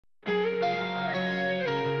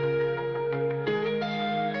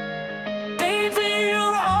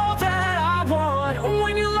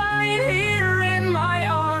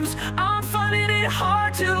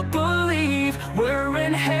hard to believe we're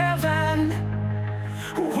in heaven.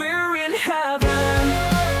 We're in heaven.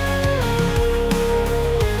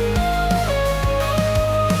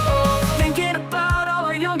 Thinking about all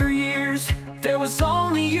our younger years, there was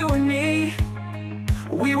only you and me.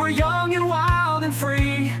 We were young and wild and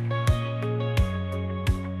free.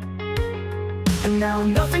 And now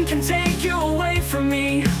nothing can take you away from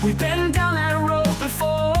me. We've been down that road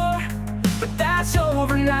before, but that's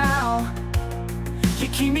over now. You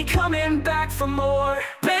keep me coming back for more.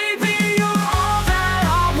 Baby, you're all that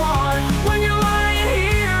I want. When you're lying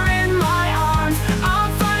here in my arms, I'm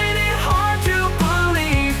finding it hard to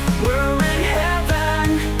believe we're in heaven.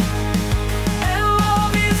 And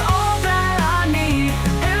love is all that I need,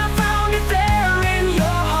 and I found it there in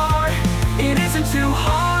your heart. It isn't too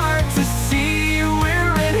hard to see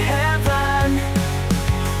we're in heaven.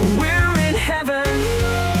 We're in heaven.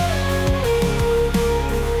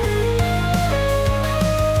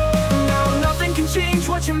 Change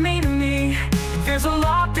what you mean to me. There's a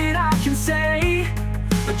lot that I can say,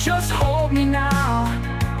 but just hold me now,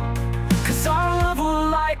 'cause our love will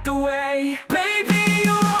light the way. Baby,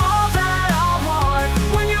 you're all that I want.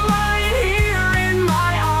 When you're lying here in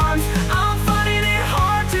my arms, I'm finding it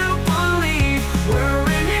hard to believe we're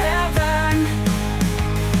in heaven.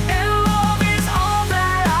 And love is all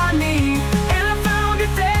that I need, and I found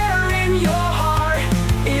it there in your heart.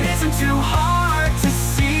 It isn't too hard to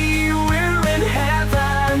see we're in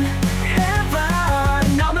heaven.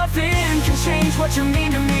 Heaven. Now nothing can change what you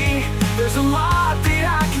mean to me. There's a lot that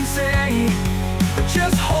I can say, but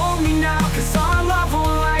just hold me now, 'cause our love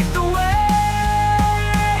will light the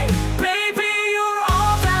way. Baby, you're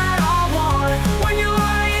all that I want. When you're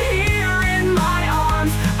lying here in my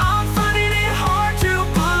arms, I'm finding it hard to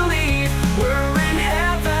believe we're in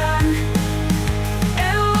heaven.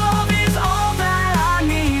 And love is all that I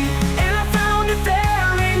need, and I found it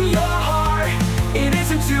there in your heart. It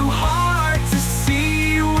isn't too hard to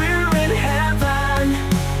see we're in heaven.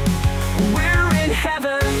 We're